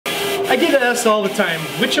I get asked all the time,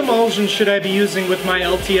 which emulsion should I be using with my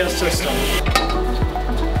LTS system?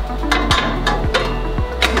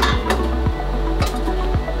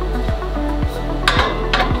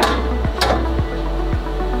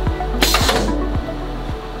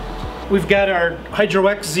 We've got our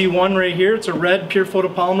HydroX Z1 right here. It's a red pure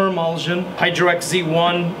photopolymer emulsion. HydroX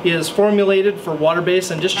Z1 is formulated for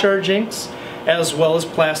water-based and discharge inks as well as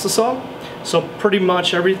plastisol. So pretty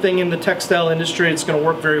much everything in the textile industry it's going to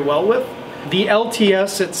work very well with. The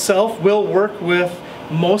LTS itself will work with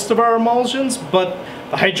most of our emulsions, but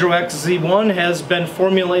the HydroX Z1 has been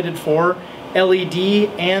formulated for LED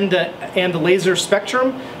and laser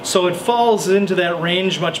spectrum, so it falls into that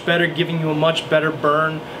range much better, giving you a much better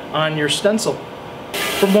burn on your stencil.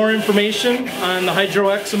 For more information on the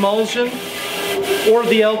HydroX emulsion or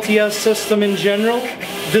the LTS system in general,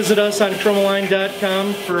 visit us on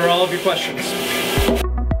Chromaline.com for all of your questions.